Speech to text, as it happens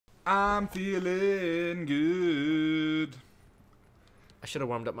I'm feeling good. I should have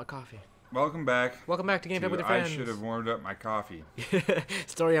warmed up my coffee. Welcome back. Welcome back to Game Time with Your I Friends. should have warmed up my coffee.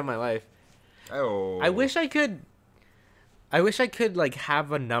 Story of my life. Oh. I wish I could like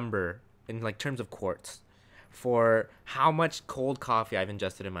have a number in like terms of quarts for how much cold coffee I've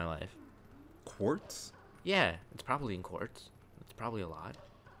ingested in my life. Quarts? Yeah, it's probably in quarts. It's probably a lot.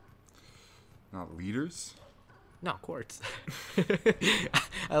 Not liters? No, quarts.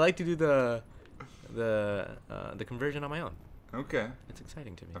 I like to do the conversion on my own. Okay. It's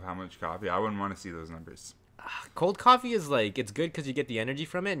exciting to me. Of how much coffee? I wouldn't want to see those numbers. Cold coffee is like, it's good because you get the energy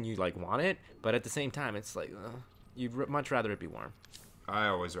from it and you like want it, but at the same time it's like you'd much rather it be warm. I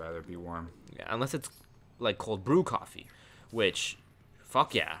always rather it be warm. Yeah, unless it's like cold brew coffee, which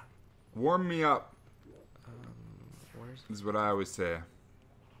fuck yeah. Warm me up. Where's This is what I always say.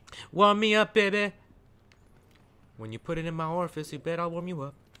 warm me up, baby. When you put it in my orifice, you bet I'll warm you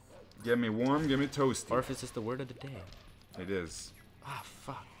up. Get me warm, get me toasty. Orifice is the word of the day. It is. Ah,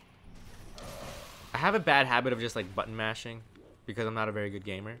 fuck. I have a bad habit of just like button mashing because I'm not a very good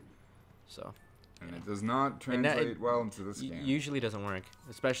gamer. So. And it does not translate well into this game. Usually doesn't work,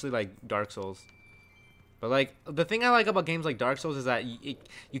 especially like Dark Souls. But like the thing I like about games like Dark Souls is that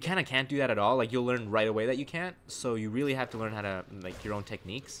you kind of can't do that at all. Like you'll learn right away that you can't. So you really have to learn how to like your own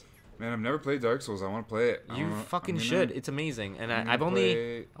techniques. Man, I've never played Dark Souls. I want to play it. You fucking should. It's amazing. And I've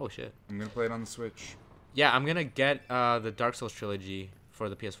only... Oh, shit. I'm going to play it on the Switch. Yeah, I'm going to get the Dark Souls trilogy for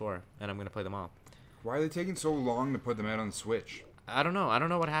the PS4. And I'm going to play them all. Why are they taking so long to put them out on the Switch? I don't know. I don't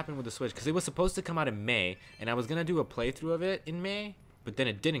know what happened with the Switch. Because it was supposed to come out in May. And I was going to do a playthrough of it in May. But then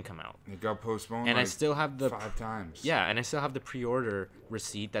it didn't come out. It got postponed and like I still have the 5 times. Yeah, and I still have the pre-order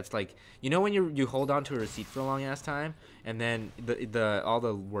receipt. That's like, you know when you hold on to a receipt for a long ass time, and then the all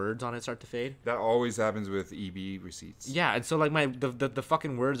the words on it start to fade. That always happens with EB receipts. Yeah, and so like the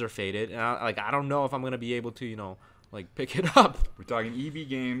fucking words are faded, and I don't know if I'm gonna be able to like pick it up. We're talking EB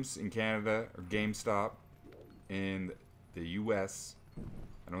Games in Canada or GameStop in the US.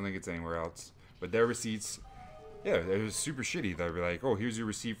 I don't think it's anywhere else, but their receipts. Yeah, it was super shitty. They'd be like, "Oh, here's your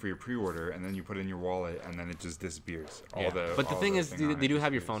receipt for your pre-order," and then you put it in your wallet, and then it just disappears. But the thing is, they do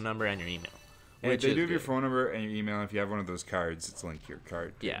have your phone number and your email. They do have your phone number and your email. And if you have one of those cards, it's linked to your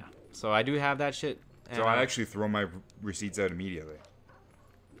card. Too. Yeah. So I do have that shit. So I actually throw my receipts out immediately.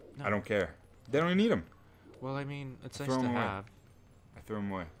 No. I don't care. They don't even need them. Well, I mean, it's nice to have. I throw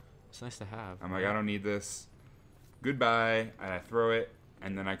them away. It's nice to have. I'm like, I don't need this. Goodbye. And I throw it,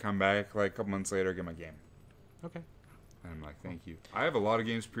 and then I come back like a couple months later, get my game. Okay. And I'm like, thank you. I have a lot of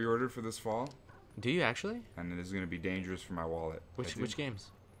games pre-ordered for this fall. Do you actually? And it is going to be dangerous for my wallet. Which games?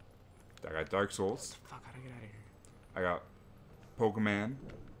 I got Dark Souls. Fuck, how do I get out of here? I got Pokemon.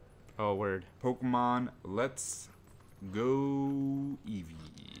 Oh, word. Pokemon Let's Go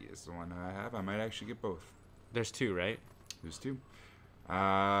Eevee is the one that I have. I might actually get both. There's 2, right? There's 2.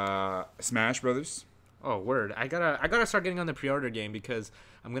 Smash Brothers. Oh, word. I gotta start getting on the pre-order game because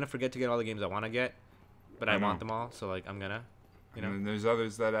I'm gonna forget to get all the games I want to get. But I want them all, so like I'm gonna, And there's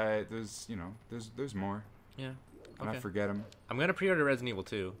others that there's more. Yeah. And I forget them. I'm gonna pre-order Resident Evil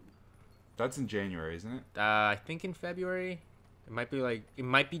 2. That's in January, isn't it? I think in February. It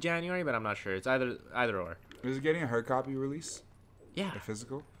might be January, but I'm not sure. It's either or. Is it getting a hard copy release? Yeah. A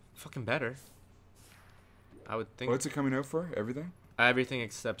physical? Fucking better. I would think. What's it coming out for? Everything? Everything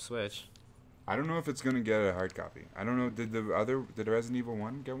except Switch. I don't know if it's gonna get a hard copy. I don't know. Did the Resident Evil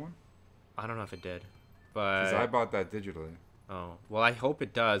 1 get one? I don't know if it did. But because I bought that digitally. Oh, well, I hope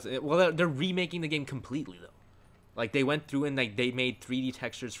it does. They're remaking the game completely though. Like they went through and like they made 3D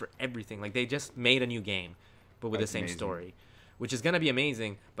textures for everything. Like they just made a new game, but with the same story, which is gonna be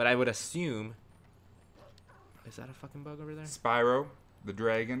amazing. But I would assume. Is that a fucking bug over there? Spyro, the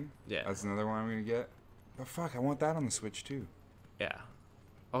dragon. Yeah. That's another one I'm gonna get. But fuck, I want that on the Switch too. Yeah.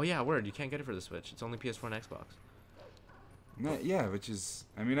 Oh yeah, word. You can't get it for the Switch. It's only PS4 and Xbox. No, yeah, which is.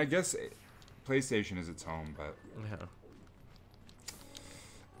 I mean, I guess. PlayStation is its home, but yeah.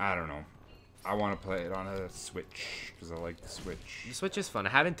 I don't know. I want to play it on a Switch because I like the Switch. The Switch is fun.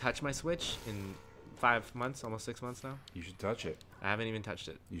 I haven't touched my Switch in 5 months, almost 6 months now. You should touch it. I haven't even touched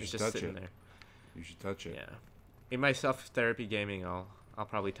it. It's just sitting there. You should touch it. Yeah. In my self-therapy gaming, I'll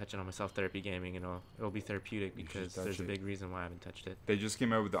probably touch it on my self-therapy gaming, and it'll be therapeutic because there's a big reason why I haven't touched it. They just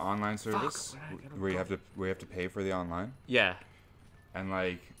came out with the online service where you have to pay for the online. Yeah. And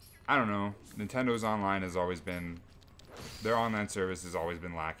like. I don't know. Nintendo's online has always been, their online service has always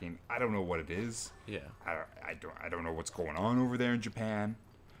been lacking. I don't know what it is. Yeah. I don't know what's going on over there in Japan,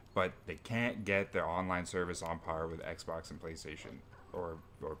 but they can't get their online service on par with Xbox and PlayStation or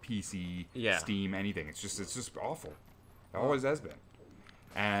PC, Steam, anything. It's just awful. It always has been.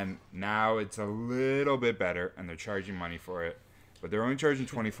 And now it's a little bit better, and they're charging money for it. But they're only charging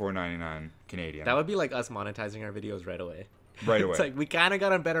 $24.99 Canadian. That would be like us monetizing our videos right away. Right away. It's like, we kind of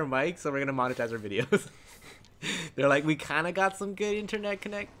got a better mic, so we're going to monetize our videos. They're like, we kind of got some good internet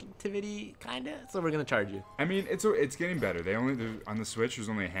connectivity, kind of, so we're going to charge you. I mean, it's getting better. On the Switch, there's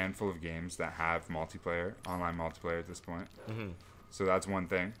only a handful of games that have multiplayer, online multiplayer at this point. Mm-hmm. So that's one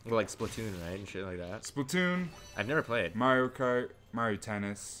thing. Well, like Splatoon, right? And shit like that. Splatoon. I've never played. Mario Kart, Mario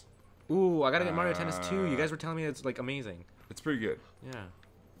Tennis. Ooh, I got to get Mario Tennis too. You guys were telling me it's like amazing. It's pretty good. Yeah.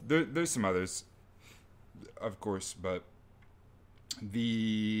 There's some others, of course, but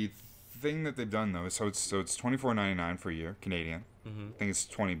the thing that they've done though, so it's $24.99 for a year Canadian. Mm-hmm. I think it's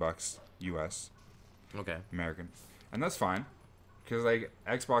 $20 US. Okay. American, and that's fine, because like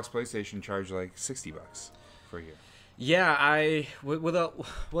Xbox, PlayStation charge like $60 for a year. Yeah, with the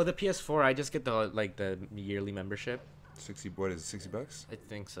PS4, I just get the yearly membership. 60. What is it? $60? I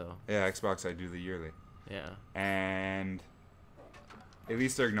think so. Yeah, Xbox, I do the yearly. Yeah. And at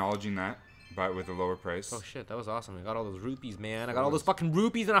least they're acknowledging that, but with a lower price. Oh shit, that was awesome. I got all those rupees, man. I got all those fucking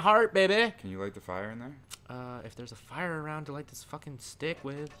rupees in a heart, baby. Can you light the fire in there? If there's a fire around to light this fucking stick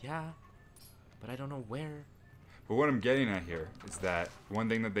with, yeah. But I don't know where. But what I'm getting at here is that one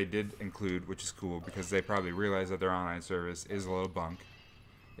thing that they did include, which is cool, because they probably realized that their online service is a little bunk,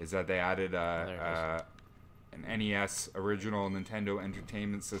 is that they added an NES original Nintendo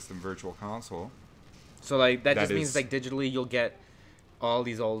Entertainment System Virtual Console. So like that just means like digitally you'll get all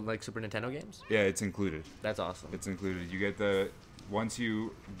these old like Super Nintendo games? Yeah, it's included. That's awesome. It's included. You get once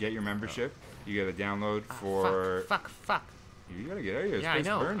you get your membership, you get a download for... Fuck. You gotta get out of here.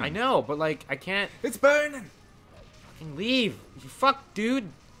 Yeah, I know, but like I can't... It's burning! Fucking leave. Fuck, dude.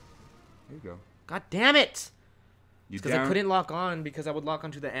 There you go. God damn it! Because I couldn't lock on because I would lock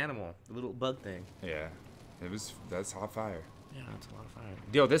onto the animal, the little bug thing. Yeah. That's hot fire. Yeah, that's a lot of fire.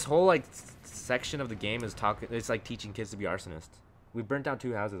 Yo, this whole like section of the game is it's like teaching kids to be arsonists. We burnt down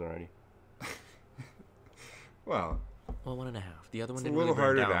 2 houses already. Well, 1.5. The other one didn't a little really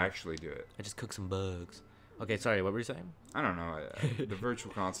burn harder down. to actually do it. I just cooked some bugs. Okay, sorry, what were you saying? I don't know. The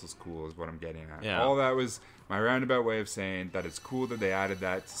Virtual Console's cool is what I'm getting at. Yeah. All that was my roundabout way of saying that it's cool that they added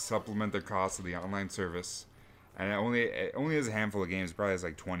that to supplement the cost of the online service. And it only has a handful of games. It probably has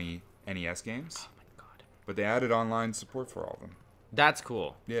like 20 NES games. Oh my god. But they added online support for all of them. That's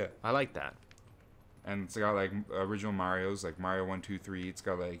cool. Yeah. I like that. And it's got like original Marios, like Mario 1, 2, 3. It's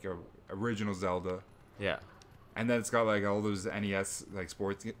got like original Zelda. Yeah. And then it's got like all those NES like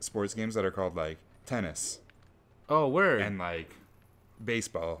sports games that are called like tennis. Oh, word. And like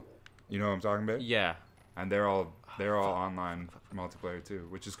baseball. You know what I'm talking about? Yeah. And they're all online multiplayer too,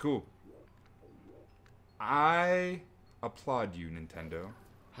 which is cool. I applaud you, Nintendo.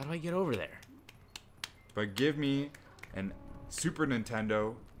 How do I get over there? But give me an Super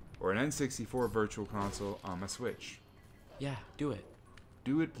Nintendo or an N64 Virtual Console on my Switch. Yeah, do it.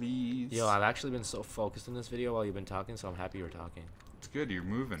 Do it, please. Yo, I've actually been so focused in this video while you've been talking, so I'm happy you're talking. It's good, you're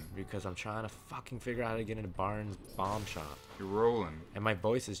moving. Because I'm trying to fucking figure out how to get into Barnes Bomb Shop. You're rolling. And my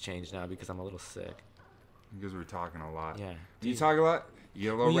voice has changed now because I'm a little sick. Because we're talking a lot. Yeah. Do you talk a lot? You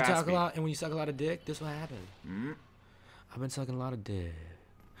get a little raspy. When you talk a lot and when you suck a lot of dick, this is what happens. Mm-hmm. I've been sucking a lot of dick.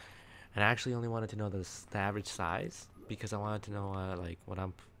 And I actually only wanted to know the average size because I wanted to know like what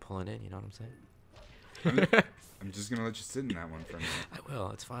I'm pulling in, you know what I'm saying? I'm just going to let you sit in that one for a minute. I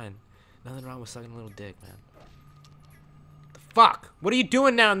will, it's fine. Nothing wrong with sucking a little dick, man. The fuck? What are you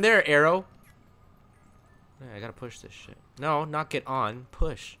doing down there, Arrow? Yeah, I gotta push this shit. No, not get on.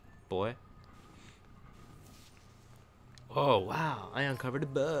 Push, boy. Oh, wow. I uncovered a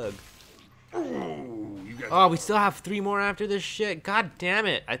bug. Oh, we still have 3 more after this shit. God damn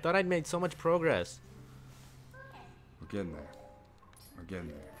it. I thought I'd made so much progress. We're getting there. We're getting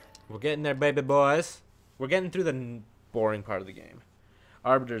there. We're getting there, baby boys. We're getting through the boring part of the game.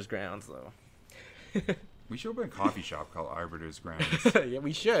 Arbiter's Grounds, though. We should open a coffee shop called Arbiter's Grounds. Yeah,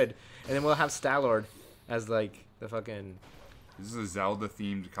 we should. And then we'll have Star-Lord as, like, the fucking... This is a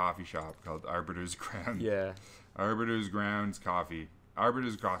Zelda-themed coffee shop called Arbiter's Grounds. Yeah. Arbiter's Grounds Coffee.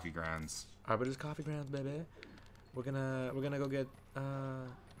 Arbiter's Coffee Grounds. Arbiter's Coffee Grounds, baby. We're gonna go get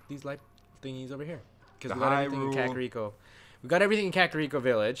these light thingies over here. Because we got everything in Kakariko. We got everything in Kakariko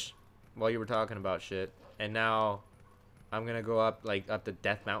Village while you were talking about shit. And now I'm gonna go up the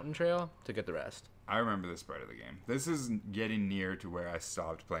Death Mountain Trail to get the rest. I remember this part of the game. This is getting near to where I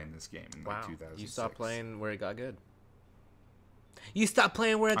stopped playing this game in 2006. You stopped playing where it got good. You stopped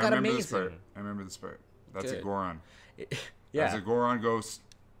playing where it got amazing. I remember this part. That's good. a Goron. Yeah. That's a Goron ghost.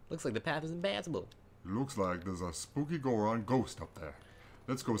 Looks like the path is impassable. It looks like there's a spooky Goron ghost up there.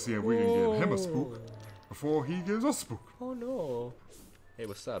 Let's go see if we can give him a spook before he gives us spook. Oh no. Hey,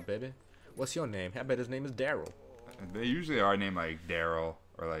 what's up, baby? What's your name? I bet his name is Daryl. They usually are named like Daryl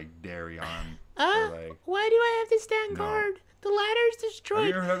or like Darion. Or like, Why do I have to stand No. guard? The ladder's destroyed. Have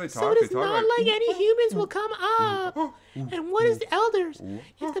you ever heard they So talk? it They is talk not like, like any humans will come up. And what is the elders?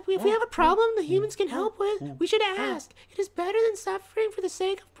 If we have a problem the humans can help with, we should ask. It is better than suffering for the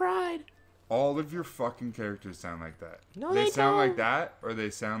sake of pride. all of your fucking characters sound like that. No, they they sound like don't. that, or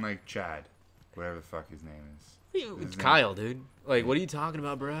they sound like Chad, whatever the fuck his name is. It's Kyle, dude. Like, what are you talking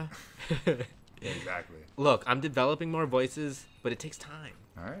about, bruh? Yeah, exactly. Look, I'm developing more voices, but it takes time.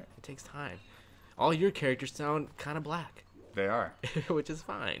 All right, It takes time. All your characters sound kind of black, they are. which is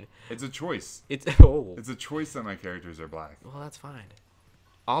fine. It's a choice. It's oh, It's a choice that my characters are black. well, that's fine.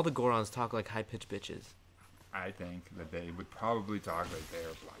 All the Gorons talk like high-pitched bitches. I think that they would probably talk like they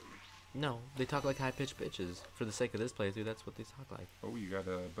are black. No, they talk like high-pitched bitches. For the sake of this playthrough, that's what they talk like. Oh, you got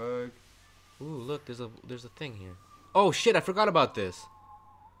a bug. Ooh, look, there's a thing here. Oh shit, I forgot about this.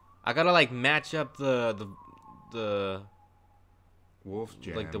 I gotta like match up the Wolf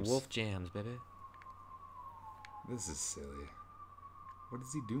jams. like the wolf jams, baby. This is silly. What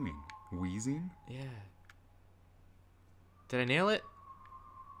is he doing? Wheezing? Yeah. Did I nail it?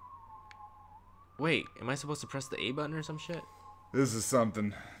 Wait, am I supposed to press the A button or some shit? This is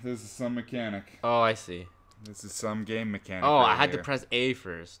something. This is some mechanic. Oh, I see. This is some game mechanic. Oh, right I had to here. press A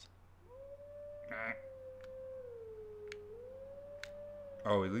first.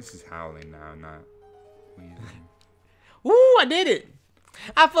 Oh, at least he's howling now, not wheezing. Woo, I did it!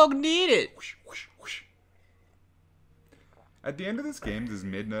 I fucking did it! Whoosh, whoosh, whoosh. At the end of this game, does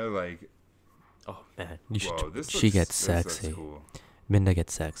Midna like? Oh man, Whoa, this she looks, gets this looks sexy. cool. Minda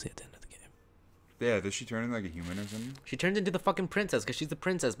gets sexy at the end of the game. Yeah, does she turn into like a human or something? She turns into the fucking princess because she's the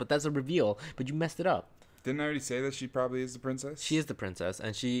princess, but that's a reveal. But you messed it up. Didn't I already say that she probably is the princess? She is the princess,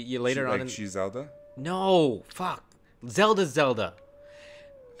 and you later on. She's Zelda. No, fuck. Zelda's Zelda.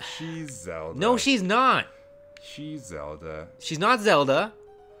 She's Zelda. No, she's not. She's Zelda. She's not Zelda.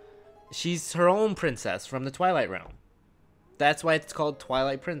 She's her own princess from the Twilight Realm. That's why it's called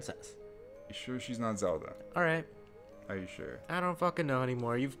Twilight Princess. You sure she's not Zelda? All right. Are you sure? I don't fucking know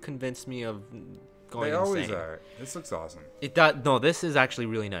anymore. You've convinced me of going They always insane. are. This looks awesome. It does. No, this is actually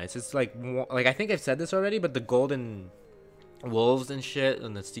really nice. It's like I think I've said this already, but the golden wolves and shit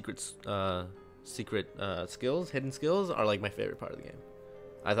and the secret skills, hidden skills, are like my favorite part of the game.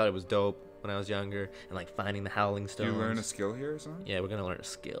 I thought it was dope when I was younger, and like finding the howling Do stones. you learn a skill here or something? Yeah, we're gonna learn a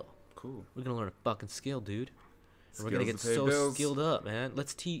skill. Cool. We're gonna learn a fucking skill, dude. And we're gonna get Skills that pay so bills. skilled up, man. Let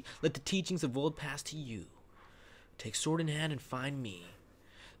the teachings of old pass to you. Take sword in hand and find me.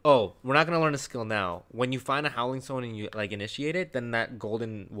 Oh, we're not gonna learn a skill now. When you find a howling stone and you like initiate it, then that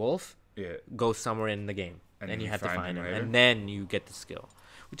golden wolf Yeah. goes somewhere in the game, And and you you have to find find him him, later? and then you get the skill,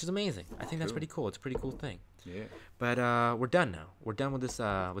 which is amazing. I think that's Cool. pretty cool. It's a pretty cool thing. Yeah. But we're done now. We're done with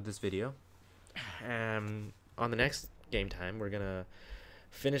this video. On the next game time, we're gonna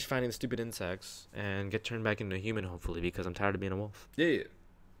finish finding the stupid insects and get turned back into a human, hopefully, because I'm tired of being a wolf. Yeah.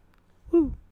 Woo.